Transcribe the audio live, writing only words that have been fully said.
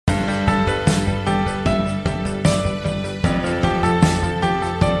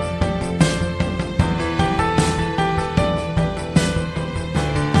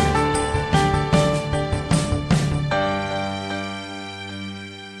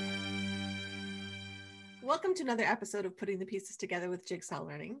Welcome to another episode of Putting the Pieces Together with Jigsaw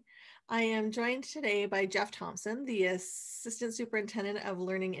Learning. I am joined today by Jeff Thompson, the Assistant Superintendent of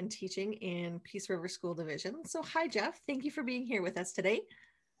Learning and Teaching in Peace River School Division. So hi, Jeff. Thank you for being here with us today.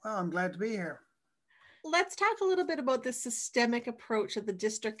 Well, I'm glad to be here. Let's talk a little bit about the systemic approach at the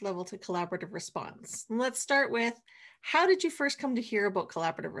district level to collaborative response. Let's start with, how did you first come to hear about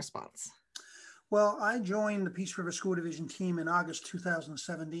collaborative response? Well, I joined the Peace River School Division team in August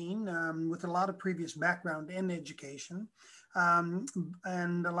 2017 with a lot of previous background in education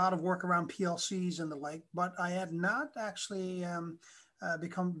and a lot of work around PLCs and the like, but I had not actually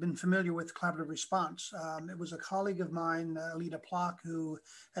been familiar with collaborative response. It was a colleague of mine, Alida Plock, who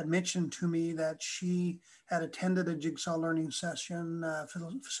had mentioned to me that she had attended a Jigsaw learning session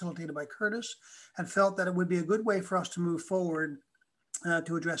facilitated by Curtis and felt that it would be a good way for us to move forward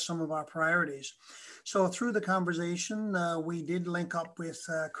to address some of our priorities. So through the conversation, we did link up with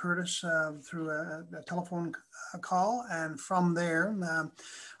Curtis through a telephone call. And from there,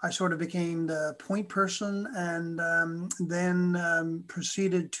 I sort of became the point person and then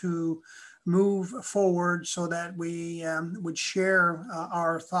proceeded to move forward so that we would share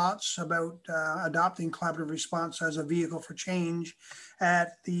our thoughts about adopting collaborative response as a vehicle for change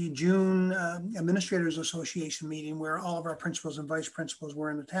at the June Administrators Association meeting, where all of our principals and vice principals were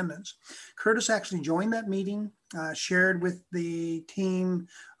in attendance. Curtis actually joined that meeting, shared with the team,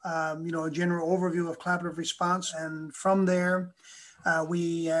 a general overview of collaborative response. And from there,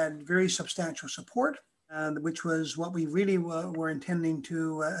 we had very substantial support, which was what we really were intending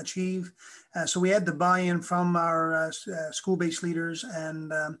to achieve. So we had the buy-in from our school-based leaders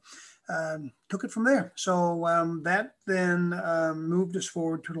and took it from there. So that then moved us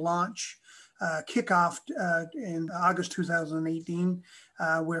forward to launch kickoff in August 2018,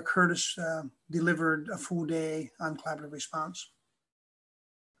 where Curtis delivered a full day on collaborative response.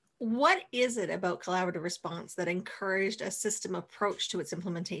 What is it about collaborative response that encouraged a system approach to its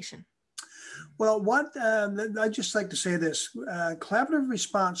implementation? Well, I'd just like to say this, collaborative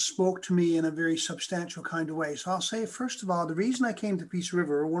response spoke to me in a very substantial kind of way. So I'll say, first of all, the reason I came to Peace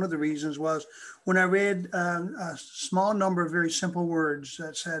River, one of the reasons was when I read a small number of very simple words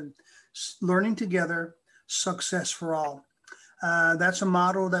that said, learning together, success for all. That's a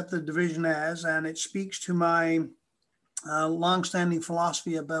motto that the division has, and it speaks to my longstanding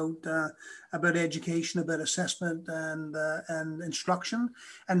philosophy about education, about assessment and instruction.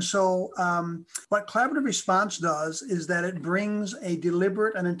 And so what collaborative response does is that it brings a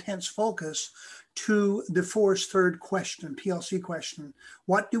deliberate and intense focus to the forest third question, PLC question.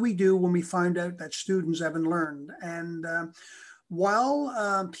 What do we do when we find out that students haven't learned? And while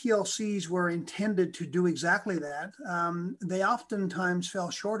PLCs were intended to do exactly that, they oftentimes fell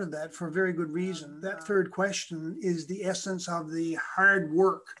short of that for a very good reason. That third question is the essence of the hard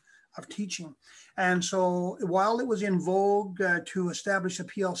work of teaching. And so while it was in vogue to establish a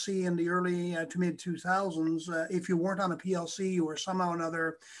PLC in the early to mid 2000s, if you weren't on a PLC, you were somehow or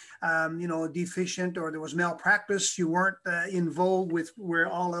another deficient, or there was malpractice, you weren't in vogue with where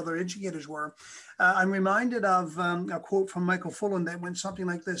all other educators were. I'm reminded of a quote from Michael Fullen that went something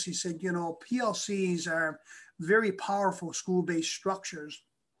like this. He said, PLCs are very powerful school-based structures,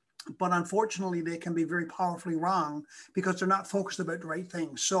 but unfortunately, they can be very powerfully wrong because they're not focused about the right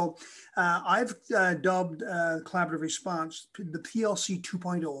things. So I've dubbed collaborative response the PLC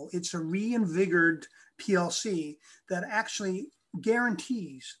 2.0. It's a reinvigorated PLC that actually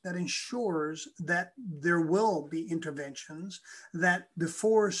guarantees, that ensures that there will be interventions, that the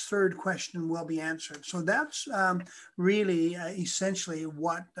forest third question will be answered. So that's really essentially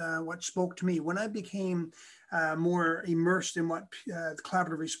what spoke to me. When I became more immersed in what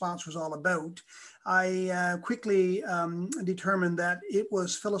collaborative response was all about, I quickly determined that it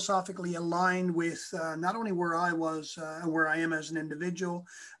was philosophically aligned with not only where I was and where I am as an individual,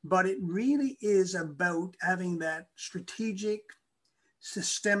 but it really is about having that strategic,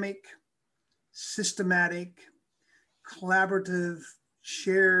 systemic, systematic, collaborative,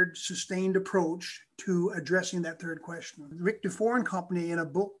 shared, sustained approach to addressing that third question. Rick Dufour and Company, in a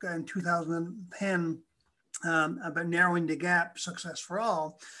book in 2010 about narrowing the gap, Success for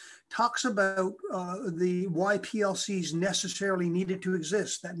All, talks about why PLCs necessarily needed to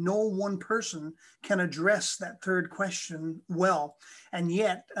exist, that no one person can address that third question well. And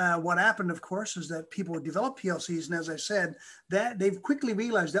yet what happened, of course, is that people developed PLCs. And as I said, that they've quickly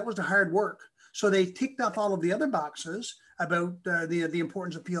realized that was the hard work. So they ticked off all of the other boxes about the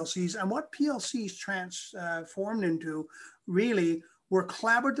importance of PLCs. And what PLCs transformed into really were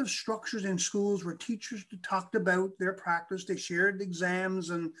collaborative structures in schools where teachers talked about their practice, they shared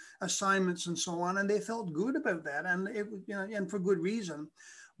exams and assignments and so on, and they felt good about that, and and for good reason.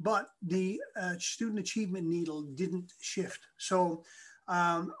 but the student achievement needle didn't shift. So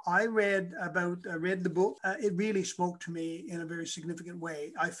I read the book. It really spoke to me in a very significant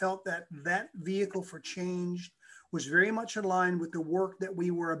way. I felt that that vehicle for change was very much aligned with the work that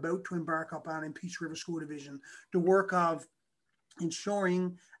we were about to embark upon in Peace River School Division, the work of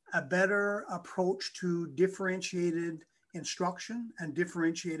ensuring a better approach to differentiated instruction and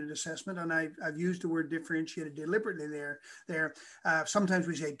differentiated assessment. And I've used the word differentiated deliberately there. Sometimes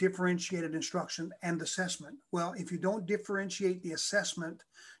we say differentiated instruction and assessment. Well, if you don't differentiate the assessment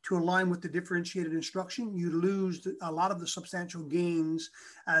to align with the differentiated instruction, you lose a lot of the substantial gains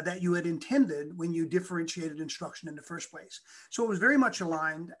that you had intended when you differentiated instruction in the first place. So it was very much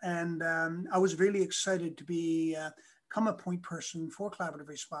aligned, and I was really excited to become a point person for collaborative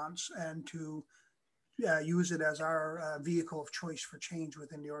response and to use it as our vehicle of choice for change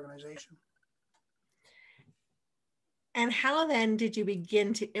within the organization. And how then did you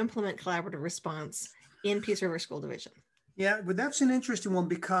begin to implement collaborative response in Peace River School Division? Yeah, but that's an interesting one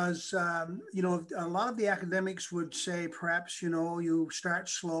because, you know, a lot of the academics would say perhaps, you know, you start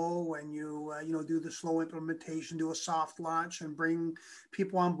slow and you do the slow implementation, do a soft launch and bring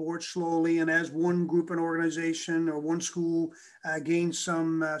people on board slowly. And as one group and organization or one school gains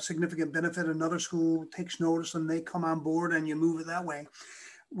some significant benefit, another school takes notice and they come on board and you move it that way.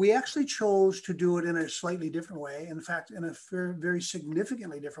 We actually chose to do it in a slightly different way. In fact, in a very, very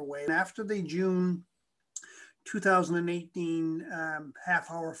significantly different way. And after the June 2018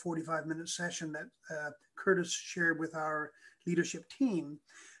 half-hour, 45-minute session that Curtis shared with our leadership team.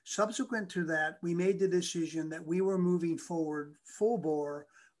 Subsequent to that, we made the decision that we were moving forward full bore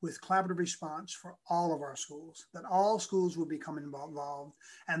with collaborative response for all of our schools, that all schools would become involved,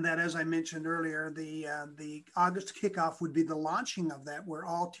 and that, as I mentioned earlier, the August kickoff would be the launching of that, where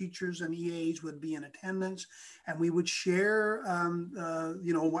all teachers and EAs would be in attendance, and we would share, a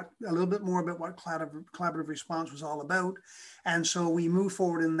little bit more about what collaborative response was all about, and so we move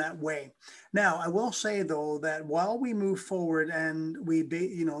forward in that way. Now, I will say though that while we move forward and we,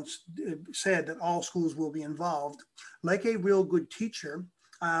 said that all schools will be involved, like a real good teacher.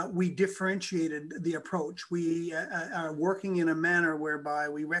 We differentiated the approach. We are working in a manner whereby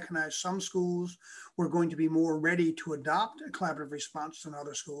we recognize some schools were going to be more ready to adopt a collaborative response than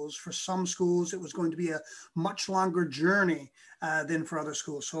other schools. For some schools, it was going to be a much longer journey than for other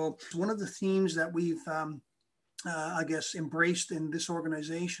schools. So one of the themes that we've embraced in this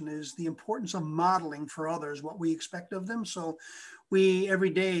organization is the importance of modeling for others what we expect of them. So we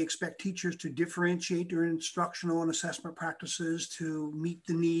every day expect teachers to differentiate their instructional and assessment practices to meet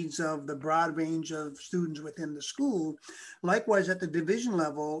the needs of the broad range of students within the school. Likewise, at the division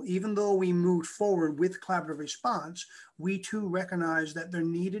level, even though we moved forward with collaborative response, we too recognize that there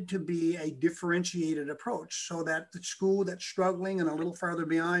needed to be a differentiated approach so that the school that's struggling and a little farther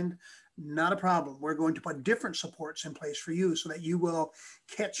behind, not a problem. We're going to put different supports in place for you so that you will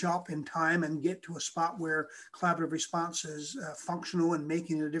catch up in time and get to a spot where collaborative response is functional and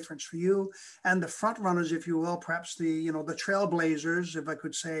making a difference for you. And the front runners, if you will, perhaps the trailblazers, if I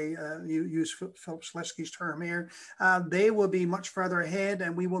could say, use Philip Selesky's term here, they will be much further ahead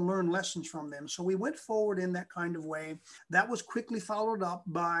and we will learn lessons from them. So we went forward in that kind of way. That was quickly followed up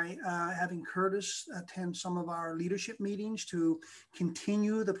by having Curtis attend some of our leadership meetings to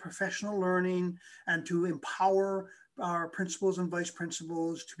continue the professional learning and to empower our principals and vice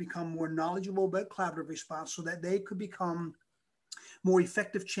principals to become more knowledgeable about collaborative response so that they could become more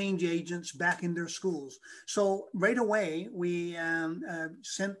effective change agents back in their schools. So right away, we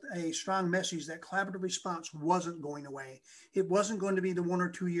sent a strong message that collaborative response wasn't going away. It wasn't going to be the 1 or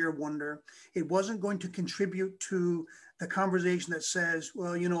 2 year wonder. It wasn't going to contribute to the conversation that says,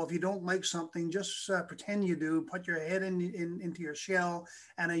 well, if you don't like something, just pretend you do, put your head into your shell,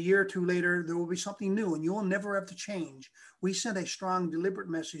 and a year or two later, there will be something new and you'll never have to change. We sent a strong, deliberate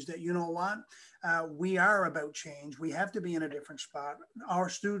message that, you know what, we are about change. We have to be in a different spot. Our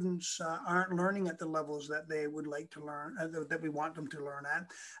students aren't learning at the levels that they would like to learn, that we want them to learn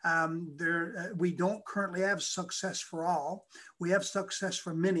at. We don't currently have success for all. We have success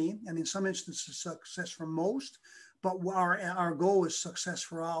for many, and in some instances, success for most. But our goal is success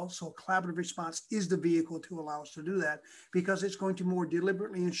for all. So collaborative response is the vehicle to allow us to do that because it's going to more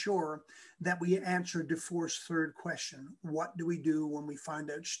deliberately ensure that we answer DeForest's third question. What do we do when we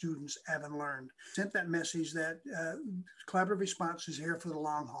find out students haven't learned? Sent that message that collaborative response is here for the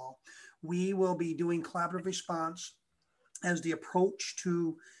long haul. We will be doing collaborative response as the approach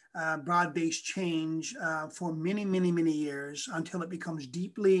to broad-based change for many, many, many years until it becomes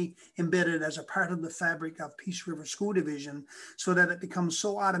deeply embedded as a part of the fabric of Peace River School Division, so that it becomes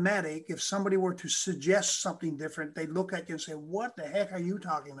so automatic. If somebody were to suggest something different, they'd look at you and say, what the heck are you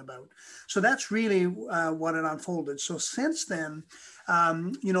talking about? So that's really what it unfolded. So since then,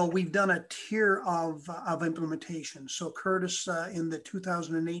 we've done a tier of implementation. So Curtis, in the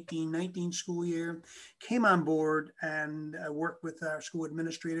 2018-19 school year, came on board and worked with our school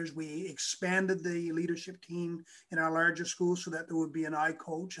administrators. We expanded the leadership team in our larger schools so that there would be an I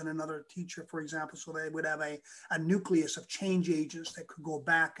coach and another teacher, for example, so they would have a nucleus of change agents that could go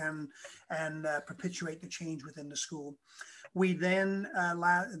back and perpetuate the change within the school. We then,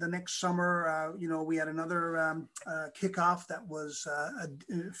 the next summer, we had another kickoff that was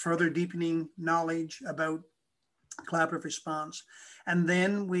further deepening knowledge about collaborative response. And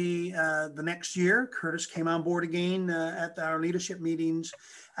then the next year, Curtis came on board again at our leadership meetings.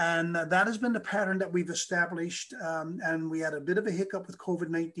 And that has been the pattern that we've established. And we had a bit of a hiccup with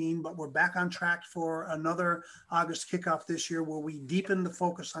COVID-19, but we're back on track for another August kickoff this year, where we deepen the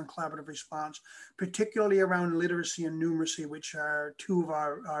focus on collaborative response, particularly around literacy and numeracy, which are two of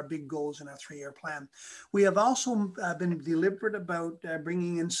our big goals in our 3-year plan. We have also been deliberate about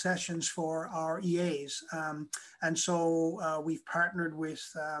bringing in sessions for our EAs. And so we've partnered with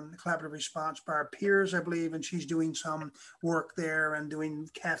Collaborative Response Barb Peers, I believe, and she's doing some work there and doing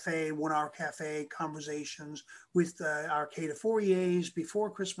 1-hour cafe conversations with our K-4 EAs before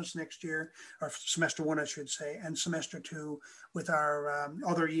Christmas next year, or semester 1, I should say, and semester 2 with our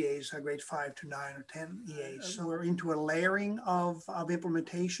other EAs, grade 5 to 9 or 10 EAs. So we're into a layering of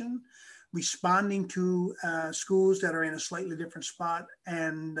implementation, responding to schools that are in a slightly different spot,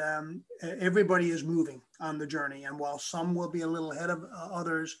 and everybody is moving on the journey. And while some will be a little ahead of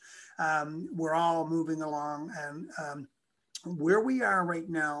others, we're all moving along. And where we are right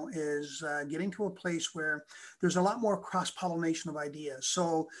now is getting to a place where there's a lot more cross-pollination of ideas.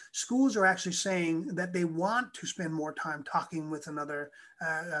 So schools are actually saying that they want to spend more time talking with another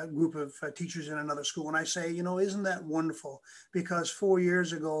group of teachers in another school. And I say, isn't that wonderful? Because 4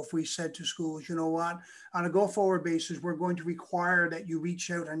 years ago, if we said to schools, you know what, on a go-forward basis, we're going to require that you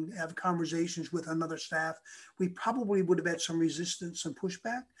reach out and have conversations with another staff, we probably would have had some resistance and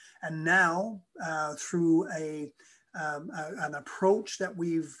pushback. And now, through an approach that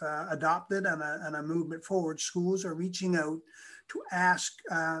we've adopted and a movement forward, schools are reaching out to ask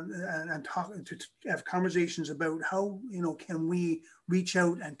and talk, to have conversations about how can we reach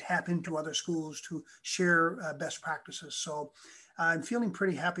out and tap into other schools to share best practices. So I'm feeling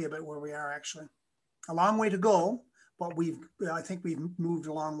pretty happy about where we are. Actually, a long way to go, but I think we've moved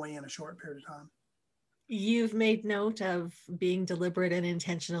a long way in a short period of time. You've made note of being deliberate and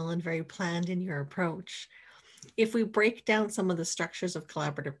intentional and very planned in your approach. If we break down some of the structures of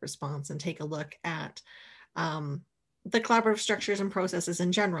collaborative response and take a look at the collaborative structures and processes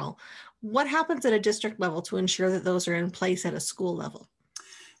in general, what happens at a district level to ensure that those are in place at a school level?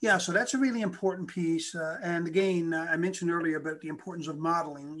 Yeah, so that's a really important piece. And again, I mentioned earlier about the importance of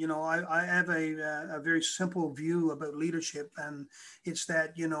modeling. I have a very simple view about leadership, and it's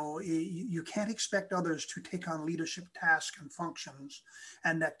that, you can't expect others to take on leadership tasks and functions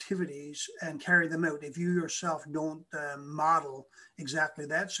and activities and carry them out if you yourself don't model exactly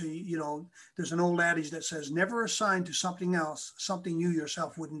that. So, there's an old adage that says, never assign to something else something you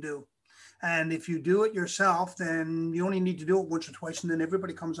yourself wouldn't do. And if you do it yourself, then you only need to do it once or twice, and then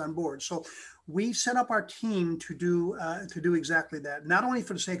everybody comes on board. So we set up our team to do exactly that, not only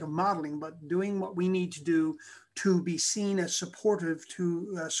for the sake of modeling, but doing what we need to do to be seen as supportive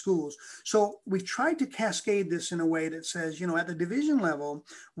to schools. So we've tried to cascade this in a way that says, at the division level,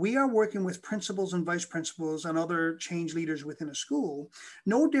 we are working with principals and vice principals and other change leaders within a school.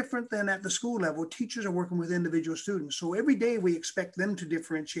 No different than at the school level, teachers are working with individual students. So every day we expect them to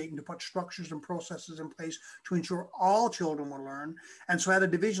differentiate and to put structures and processes in place to ensure all children will learn. And so at a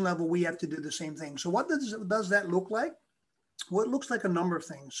division level, we have to do the same thing. So what does that look like? Well, it looks like a number of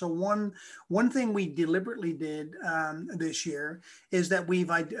things. So one thing we deliberately did this year is that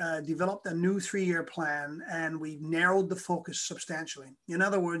we've developed a new 3-year plan, and we've narrowed the focus substantially. In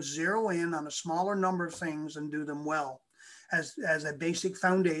other words, zero in on a smaller number of things and do them well as a basic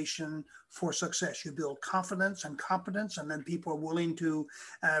foundation for success. You build confidence and competence, and then people are willing to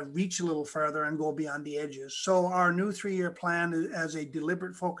reach a little further and go beyond the edges. So our new 3-year plan has a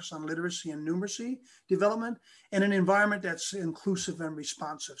deliberate focus on literacy and numeracy development in an environment that's inclusive and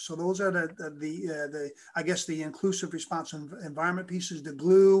responsive. So those are the inclusive responsive environment pieces, the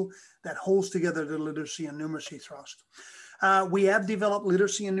glue that holds together the literacy and numeracy thrust. We have developed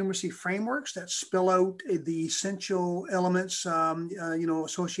literacy and numeracy frameworks that spell out the essential elements,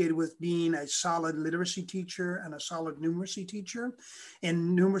 associated with being a solid literacy teacher and a solid numeracy teacher.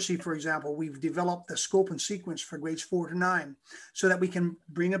 In numeracy, for example, we've developed the scope and sequence for grades 4 to 9 so that we can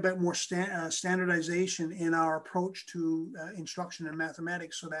bring about more standardization in our approach to instruction in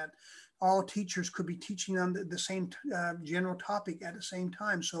mathematics so that all teachers could be teaching on the same general topic at the same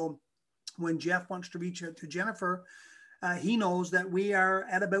time. So when Jeff wants to reach out to Jennifer, he knows that we are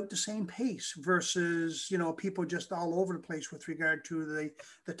at about the same pace versus, people just all over the place with regard to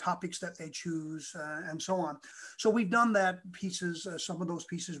the topics that they choose and so on. So we've done that some of those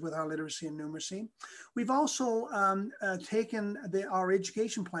pieces with our literacy and numeracy. We've also taken our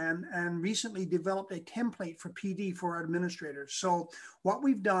education plan and recently developed a template for PD for our administrators. So what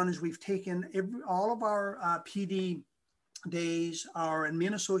we've done is we've taken all of our PD days, our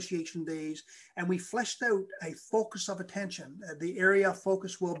admin association days, and we fleshed out a focus of attention. The area of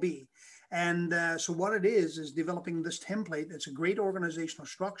focus will be. And so what it is developing this template. It's a great organizational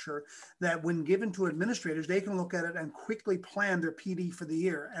structure that when given to administrators, they can look at it and quickly plan their PD for the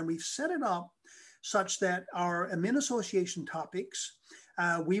year. And we've set it up such that our admin association topics,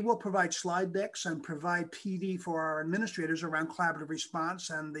 we will provide slide decks and provide PD for our administrators around collaborative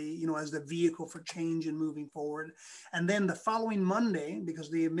response and as the vehicle for change and moving forward. And then the following Monday, because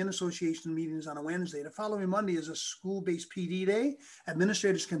the admin association meeting is on a Wednesday, the following Monday is a school-based PD day.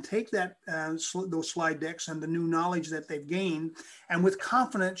 Administrators can take those slide decks and the new knowledge that they've gained and with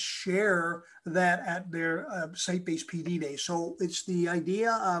confidence share that at their site-based PD day. So it's the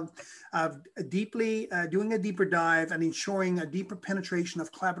idea of deeply doing a deeper dive and ensuring a deeper penetration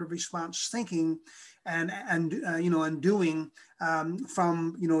of collaborative response thinking and doing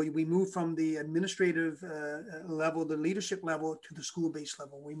from, we move from the administrative level, the leadership level to the school-based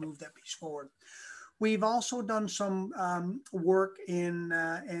level. We move that piece forward. We've also done some work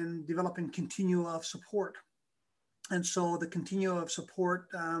in developing continua of support. And so the continuum of support,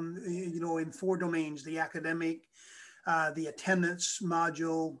 in 4 domains: the academic, the attendance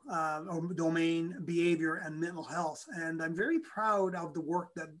module, or domain, behavior, and mental health. And I'm very proud of the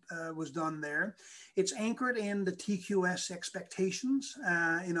work that was done there. It's anchored in the TQS expectations,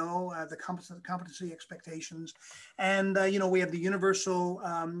 the competency expectations. And, we have the universal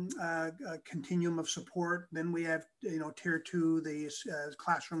continuum of support. Then we have, tier 2, the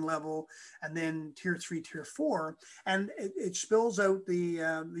classroom level, and then tier 3, tier 4. And it spills out the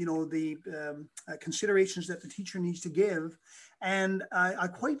considerations that the teacher needs to give. And I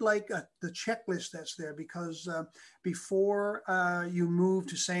quite like the checklist that's there because before you move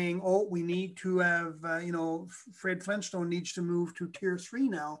to saying, oh, we need to have, Fred Flintstone needs to move to tier 3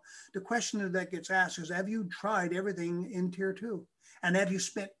 now, the question that gets asked is, have you tried everything in tier 2? And have you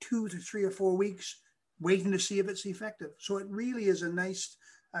spent 2 to 3 or 4 weeks waiting to see if it's effective? So it really is a nice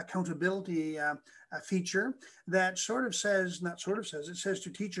accountability feature that it says to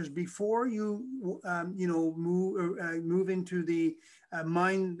teachers before you move into the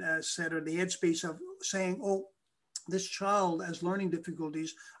mindset or the headspace of saying, oh, this child has learning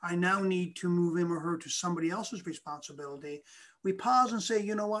difficulties, I now need to move him or her to somebody else's responsibility. We pause and say,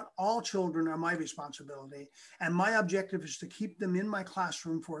 you know what, all children are my responsibility. And my objective is to keep them in my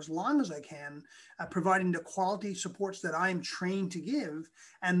classroom for as long as I can, providing the quality supports that I'm trained to give.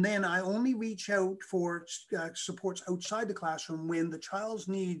 And then I only reach out for supports outside the classroom when the child's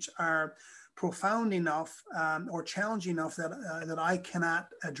needs are profound enough or challenging enough that I cannot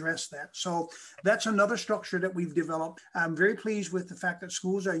address that. So that's another structure that we've developed. I'm very pleased with the fact that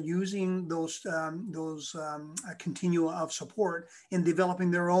schools are using those continua of support in developing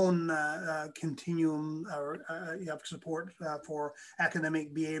their own continuum of support for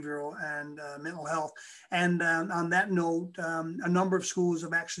academic, behavioral, and mental health. And on that note, a number of schools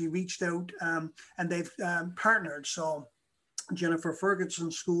have actually reached out and they've partnered. So Jennifer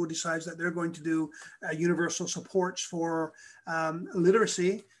Ferguson's school decides that they're going to do universal supports for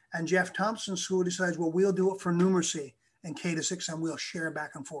literacy, and Jeff Thompson's school decides, well, we'll do it for numeracy and K to 6, and we'll share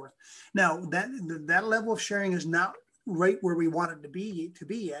back and forth. Now, that level of sharing is not right where we want it to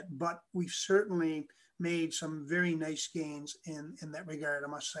be yet, but we've certainly made some very nice gains in that regard, I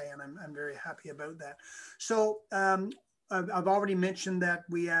must say, and I'm very happy about that. So I've already mentioned that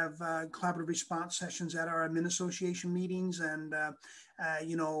we have collaborative response sessions at our admin association meetings, and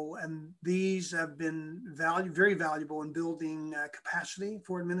and these have been very valuable in building capacity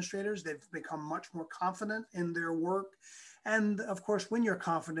for administrators. They've become much more confident in their work, and of course, when you're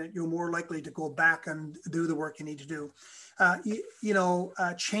confident, you're more likely to go back and do the work you need to do.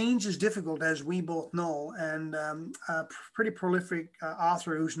 Change is difficult, as we both know, and a pretty prolific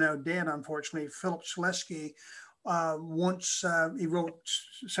author who's now dead, unfortunately, Philip Selesky, once he wrote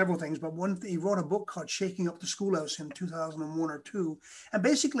several things, but he wrote a book called Shaking Up the Schoolhouse in 2001 or two. And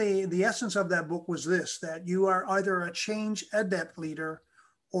basically the essence of that book was this, that you are either a change adept leader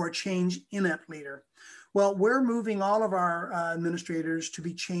or a change inept leader. Well, we're moving all of our administrators to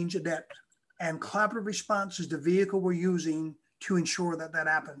be change adept, and collaborative response is the vehicle we're using to ensure that that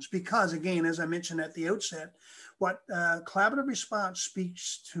happens. Because again, as I mentioned at the outset, what collaborative response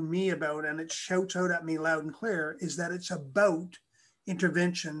speaks to me about, and it shouts out at me loud and clear, is that it's about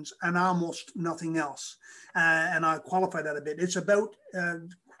interventions and almost nothing else. And I'll qualify that a bit. It's about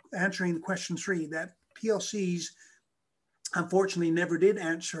answering question 3, that PLCs unfortunately never did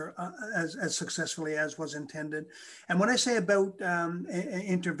answer as successfully as was intended. And when I say about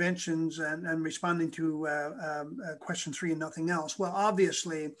interventions and responding to question 3 and nothing else, well,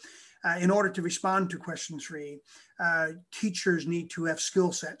 obviously, in order to respond to question 3, teachers need to have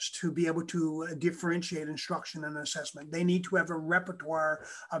skill sets to be able to differentiate instruction and assessment. They need to have a repertoire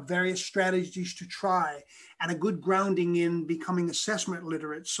of various strategies to try, and a good grounding in becoming assessment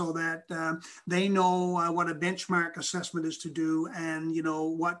literate, so that they know what a benchmark assessment is to do, and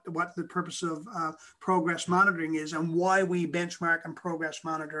what the purpose of progress monitoring is, and why we benchmark and progress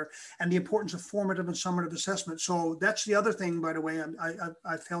monitor, and the importance of formative and summative assessment. So that's the other thing, by the way,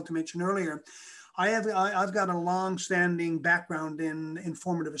 I failed to mention earlier. I've got a long-standing background in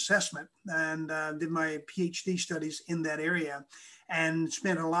formative assessment, and did my PhD studies in that area, and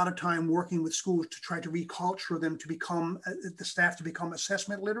spent a lot of time working with schools to try to reculture them to become, the staff to become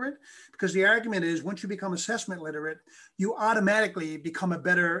assessment literate. Because the argument is, once you become assessment literate, you automatically become a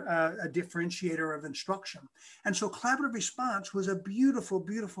better a differentiator of instruction. And so collaborative response was a beautiful,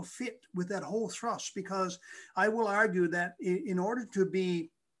 beautiful fit with that whole thrust, because I will argue that in order to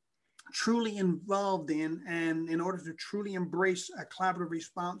be truly involved in, and in order to truly embrace a collaborative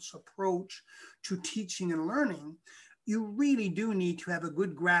response approach to teaching and learning, you really do need to have a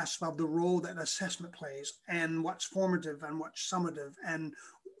good grasp of the role that assessment plays, and what's formative and what's summative, and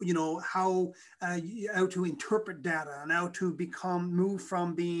how to interpret data, and how to move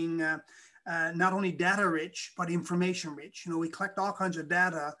from being not only data rich but information rich. We collect all kinds of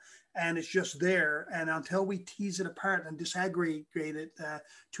data, and it's just there, and until we tease it apart and disaggregate it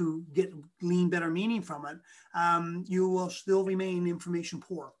to glean better meaning from it, you will still remain information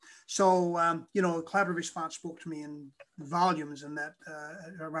poor. So collaborative response spoke to me in volumes, and that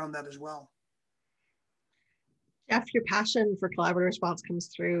around that as well. Jeff, your passion for collaborative response comes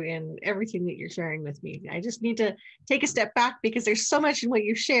through in everything that you're sharing with me. I just need to take a step back, because there's so much in what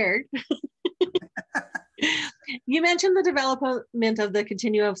you shared. You mentioned the development of the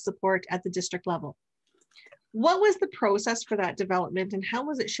continuum of support at the district level. What was the process for that development, and how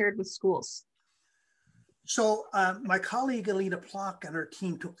was it shared with schools? So my colleague Alita Plock and her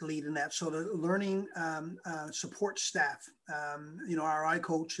team took the lead in that. So the learning support staff, our I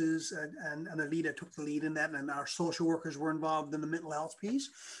coaches and Alita took the lead in that, and our social workers were involved in the mental health piece.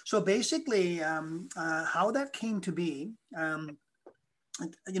 So basically how that came to be,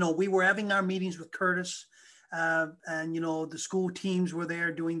 we were having our meetings with Curtis, and the school teams were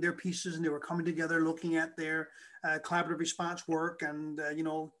there doing their pieces, and they were coming together looking at their collaborative response work, and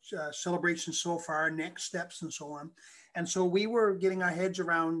celebrations so far, next steps, and so on. And so we were getting our heads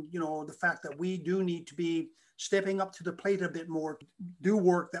around the fact that we do need to be stepping up to the plate a bit more, do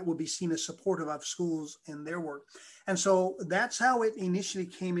work that will be seen as supportive of schools in their work. And so that's how it initially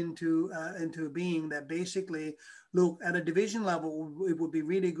came into being, that basically, look, at a division level, it would be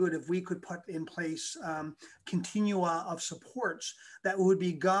really good if we could put in place continua of supports that would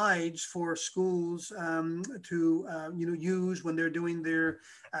be guides for schools to use when they're doing their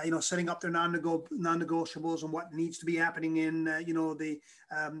setting up their non-negotiables, and what needs to be happening in the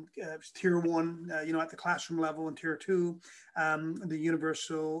tier 1 at the classroom level, and tier 2 the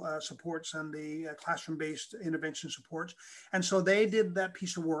universal supports, and the classroom-based intervention supports. And so they did that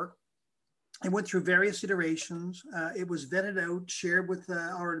piece of work. It went through various iterations. It was vetted out, shared with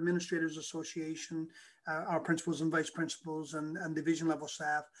our Administrators Association, our principals and vice principals, and division level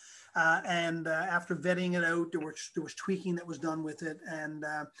staff. And after vetting it out, there was tweaking that was done with it, and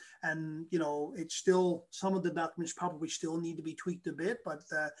it's still, some of the documents probably still need to be tweaked a bit, but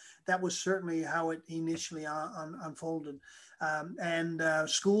that was certainly how it initially unfolded.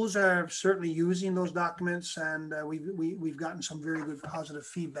 Schools are certainly using those documents, and we've gotten some very good positive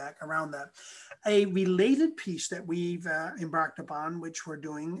feedback around that. A related piece that we've embarked upon, which we're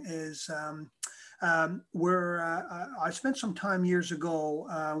doing, is I spent some time years ago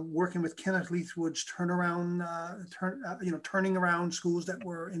working with Kenneth Leithwood's turning around schools that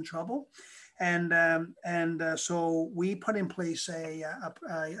were in trouble. So we put in place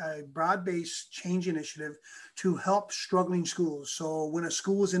a broad-based change initiative to help struggling schools. So when a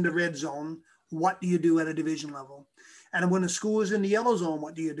school is in the red zone, what do you do at a division level? And when a school is in the yellow zone,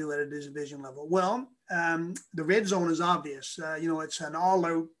 what do you do at a division level? Well, the red zone is obvious. It's an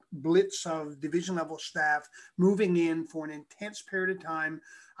all-out blitz of division level staff moving in for an intense period of time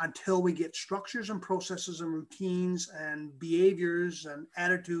until we get structures and processes and routines and behaviors and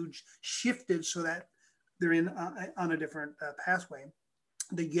attitudes shifted so that they're on a different pathway.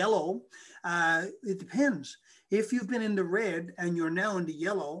 The yellow, it depends. If you've been in the red and you're now in the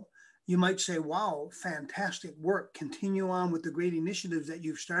yellow, you might say, wow, fantastic work. Continue on with the great initiatives that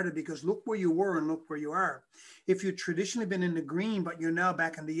you've started, because look where you were and look where you are. If you've traditionally been in the green, but you're now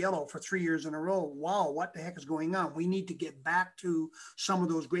back in the yellow for 3 years in a row, wow, what the heck is going on? We need to get back to some of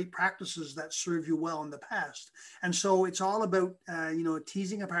those great practices that served you well in the past. And so it's all about,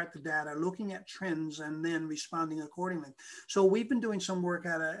 teasing apart the data, looking at trends, and then responding accordingly. So we've been doing some work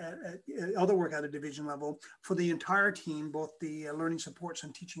other work at a division level for the entire team, both the learning supports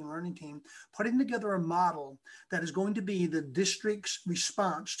and teaching and learning team, putting together a model that is going to be the district's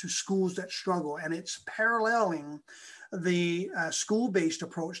response to schools that struggle. And it's paralleling the school-based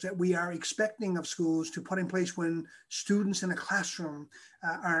approach that we are expecting of schools to put in place when students in a classroom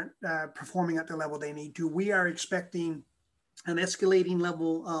aren't performing at the level they need to. We are expecting an escalating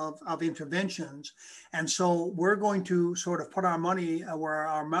level of interventions. And so we're going to sort of put our money where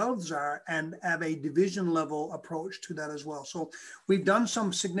our mouths are and have a division level approach to that as well. So we've done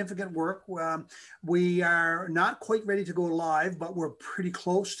some significant work. We are not quite ready to go live, but we're pretty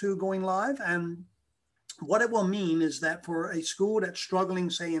close to going live. And what it will mean is that for a school that's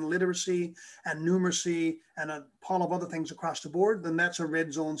struggling, say, in literacy and numeracy and a pile of other things across the board, then that's a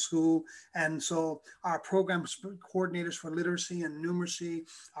red zone school. And so our program coordinators for literacy and numeracy,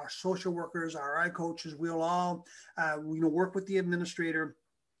 our social workers, our I-coaches, we'll all work with the administrator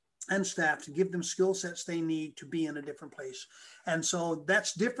and staff to give them skill sets they need to be in a different place. And so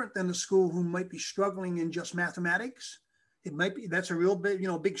that's different than a school who might be struggling in just mathematics. It might be, that's a real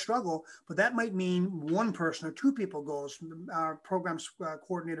big struggle, but that might mean one person or two people goes. Our programs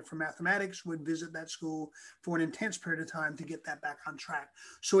coordinator for mathematics would visit that school for an intense period of time to get that back on track.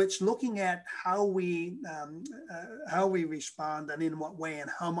 So it's looking at how we respond and in what way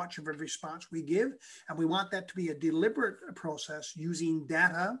and how much of a response we give. And we want that to be a deliberate process using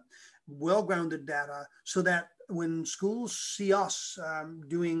data, well-grounded data, so that when schools see us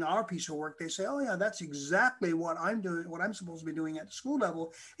doing our piece of work, they say, oh yeah, that's exactly what I'm doing, what I'm supposed to be doing at the school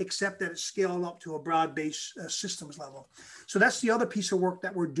level, except that it's scaled up to a broad-based systems level. So that's the other piece of work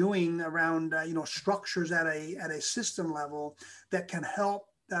that we're doing around, structures at a system level that can help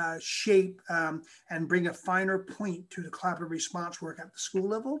shape and bring a finer point to the collaborative response work at the school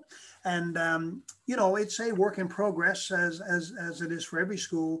level. And, it's a work in progress as it is for every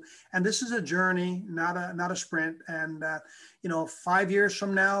school. And this is a journey, not a sprint. And, 5 years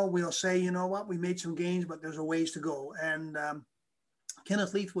from now, we'll say, you know what, we made some gains, but there's a ways to go. And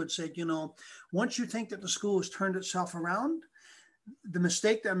Kenneth Leithwood said, once you think that the school has turned itself around, the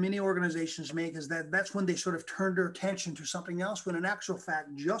mistake that many organizations make is that that's when they sort of turn their attention to something else, when in actual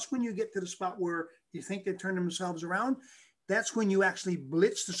fact, just when you get to the spot where you think they've turned themselves around, that's when you actually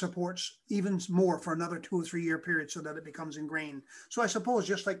blitz the supports even more for another 2 or 3 year period so that it becomes ingrained. So I suppose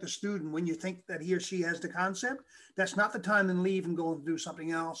just like the student, when you think that he or she has the concept, that's not the time to leave and go and do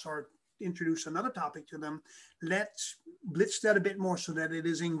something else or introduce another topic to them. Let's blitz that a bit more so that it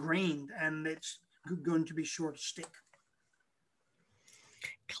is ingrained and it's going to be sure to stick.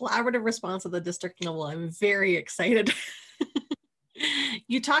 Collaborative response at the district level. I'm very excited.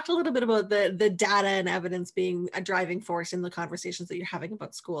 You talked a little bit about the data and evidence being a driving force in the conversations that you're having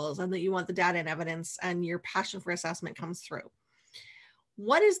about schools, and that you want the data and evidence and your passion for assessment comes through.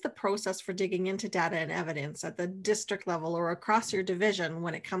 What is the process for digging into data and evidence at the district level or across your division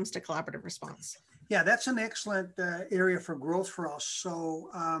when it comes to collaborative response? Yeah, that's an excellent area for growth for us. So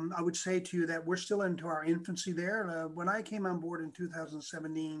I would say to you that we're still into our infancy there. When I came on board in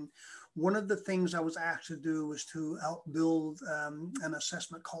 2017, one of the things I was asked to do was to help build an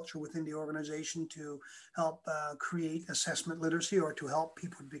assessment culture within the organization to help create assessment literacy, or to help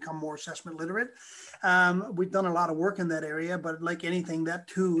people become more assessment literate. We've done a lot of work in that area, but like anything, that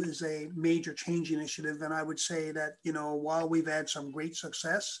too is a major change initiative. And I would say that, while we've had some great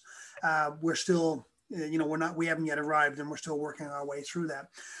success, we're still we haven't yet arrived, and we're still working our way through that.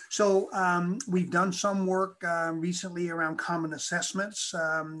 So we've done some work recently around common assessments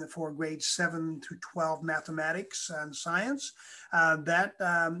for grades 7 to 12 mathematics and science. That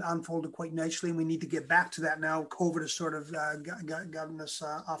unfolded quite nicely, and we need to get back to that now. COVID has sort of gotten us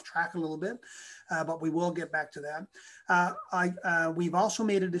off track a little bit, but we will get back to that. We've also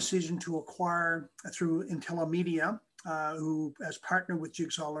made a decision to acquire through Intellimedia, who has partnered with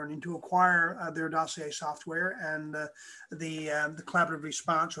Jigsaw Learning to acquire their Dossier software and the collaborative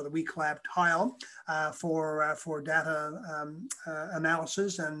response, or the WeCollab tile, for data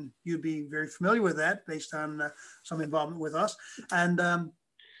analysis. And you'd be very familiar with that based on some involvement with us. And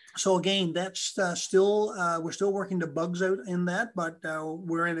so again, that's we're still working the bugs out in that, but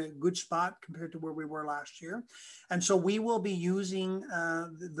we're in a good spot compared to where we were last year. And so we will be using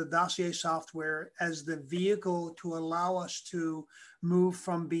the Dossier software as the vehicle to allow us to move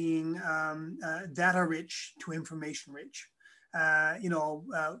from being data rich to information rich.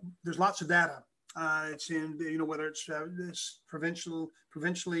 There's lots of data. It's in, whether it's this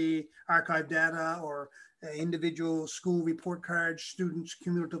provincially archived data, or individual school report cards, students'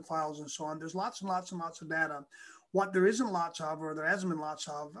 cumulative files, and so on. There's lots and lots and lots of data. What there isn't lots of, or there hasn't been lots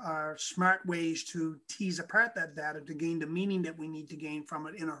of, are smart ways to tease apart that data to gain the meaning that we need to gain from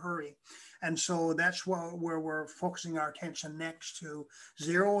it in a hurry. And so that's where we're focusing our attention next, to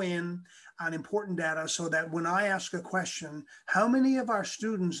zero in on important data, so that when I ask a question, how many of our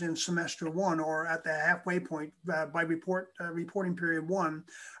students in semester 1, or at the halfway point by reporting period 1,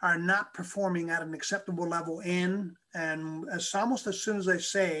 are not performing at an acceptable level in, and almost as soon as I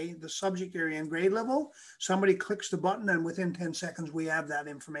say the subject area and grade level, somebody clicks the button, and within 10 seconds we have that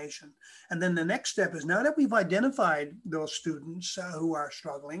information. And then the next step is, now that we've identified those students who are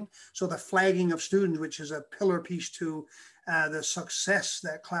struggling, so the flagging of students, which is a pillar piece to the success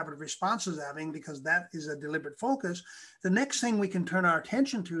that collaborative response is having, because that is a deliberate focus. The next thing we can turn our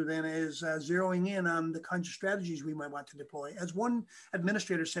attention to then is zeroing in on the kinds of strategies we might want to deploy. As one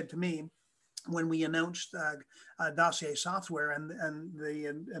administrator said to me, when we announced Dossier software and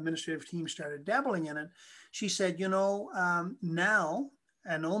the administrative team started dabbling in it, she said, now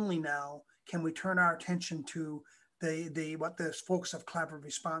and only now can we turn our attention to what the focus of collaborative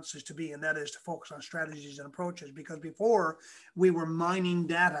response is to be, and that is to focus on strategies and approaches. Because before, we were mining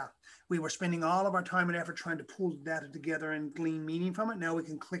data. We were spending all of our time and effort trying to pull the data together and glean meaning from it. Now we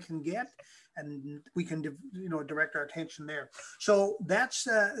can click and get, and we can direct our attention there. So that's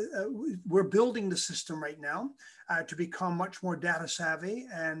we're building the system right now to become much more data savvy,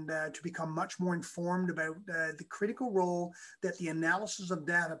 and to become much more informed about the critical role that the analysis of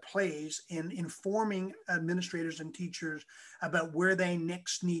data plays in informing administrators and teachers about where they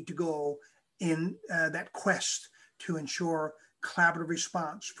next need to go in that quest to ensure collaborative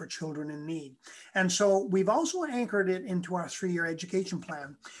response for children in need. And so we've also anchored it into our 3-year education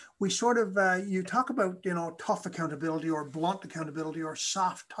plan. We sort of, you talk about, tough accountability, or blunt accountability, or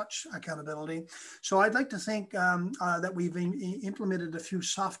soft touch accountability. So I'd like to think that we've implemented a few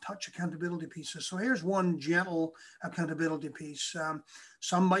soft touch accountability pieces. So here's one gentle accountability piece.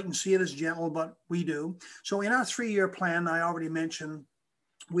 Some mightn't see it as gentle, but we do. So in our 3-year plan, I already mentioned,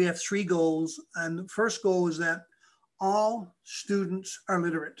 we have 3 goals. And the first goal is that all students are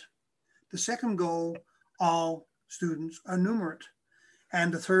literate. The second goal, all students are numerate.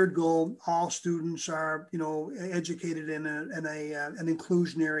 And the third goal, all students are, educated in an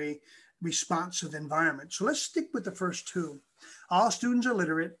inclusionary, responsive environment. So let's stick with the first 2. All students are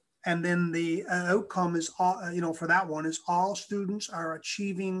literate, and then the outcome is, for that one, is all students are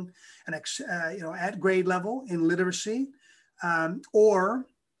achieving at grade level in literacy, or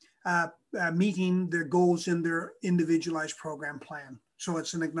meeting their goals in their individualized program plan. So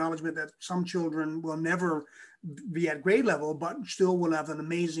it's an acknowledgement that some children will never be at grade level, but still will have an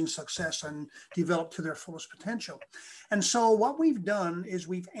amazing success and develop to their fullest potential. And so what we've done is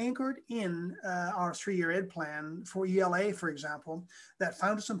we've anchored in our 3-year ed plan for ELA, for example, that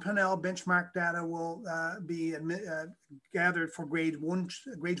Fountas and Pinnell benchmark data will be gathered for grades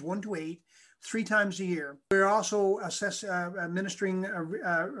 1 to 8, 3 times a year. We're also administering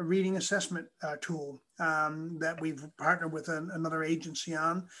a reading assessment tool that we've partnered with another agency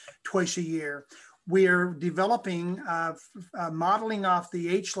on twice a year. We're developing, modeling off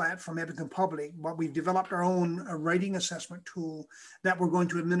the HLAT from Edmonton Public, but we've developed our own writing assessment tool that we're going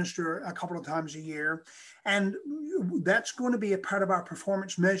to administer a couple of times a year. And that's going to be a part of our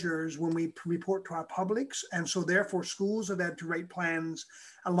performance measures when we report to our publics. And so therefore schools have had to write plans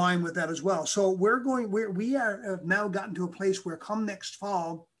align with that as well. So we have now gotten to a place where come next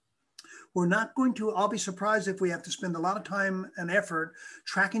fall, We're not going to, I'll be surprised if we have to spend a lot of time and effort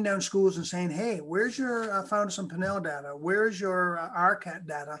tracking down schools and saying, hey, where's your Founders and Pinnell data? Where's your RCAT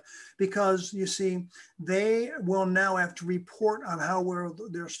data? Because you see, they will now have to report on how well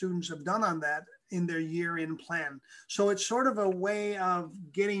their students have done on that in their year-end plan. So it's sort of a way of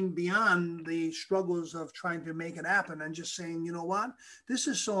getting beyond the struggles of trying to make it happen and just saying, you know what, this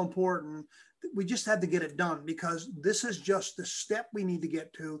is so important. We just had to get it done because this is just the step we need to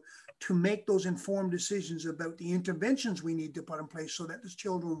get to make those informed decisions about the interventions we need to put in place so that the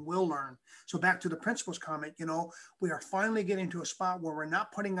children will learn. So back to the principal's comment, you know, we are finally getting to a spot where we're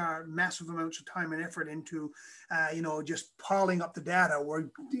not putting our massive amounts of time and effort into, you know, just piling up the data. We're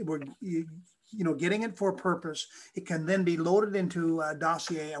you know, getting it for a purpose. It can then be loaded into a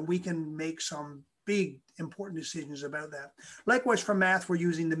dossier and we can make some big important decisions about that. Likewise for math, we're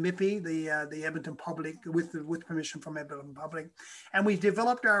using the MIPI, the Edmonton Public, with permission from Edmonton Public. And we've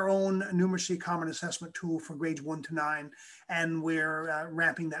developed our own numeracy common assessment tool for grades 1 to 9, and we're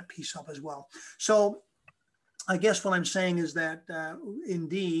ramping that piece up as well. So I guess what I'm saying is that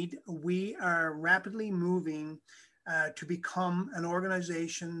indeed, we are rapidly moving to become an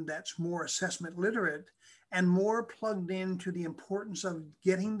organization that's more assessment literate and more plugged into the importance of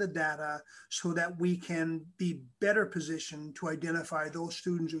getting the data so that we can be better positioned to identify those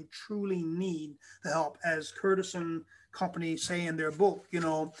students who truly need the help. As Curtis and company say in their book, you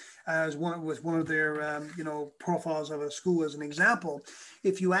know, as one of their, you know, profiles of a school as an example,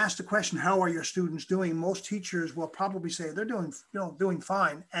 if you ask the question, how are your students doing? Most teachers will probably say they're doing, you know, doing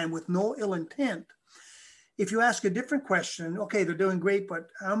fine, and with no ill intent. If you ask a different question, okay, they're doing great, but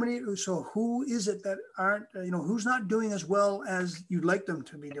how many, so who is it that aren't, you know, who's not doing as well as you'd like them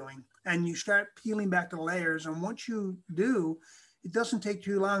to be doing? And you start peeling back the layers. And once you do, it doesn't take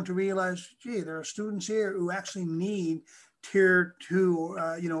too long to realize, gee, there are students here who actually need tier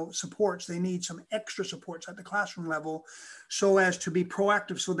 2, you know, supports. They need some extra supports at the classroom level so as to be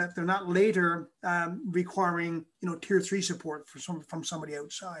proactive so that they're not later requiring, you know, tier 3 support from somebody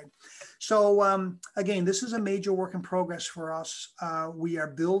outside. So again, this is a major work in progress for us. We are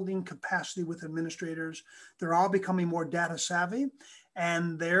building capacity with administrators. They're all becoming more data savvy,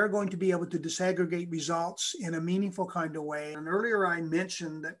 and they're going to be able to disaggregate results in a meaningful kind of way. And earlier I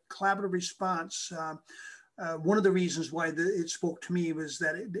mentioned that collaborative response, one of the reasons why it spoke to me was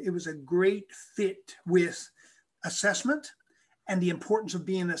that it was a great fit with assessment and the importance of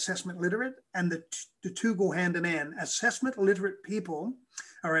being assessment literate, and the two go hand in hand. Assessment literate people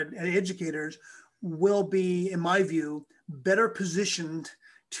or educators will be, in my view, better positioned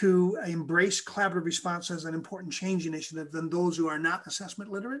to embrace collaborative response as an important change initiative than those who are not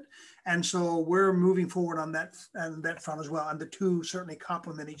assessment literate. And so we're moving forward on that front as well. And the two certainly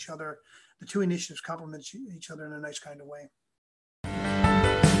complement each other. The two initiatives complement each other in a nice kind of way.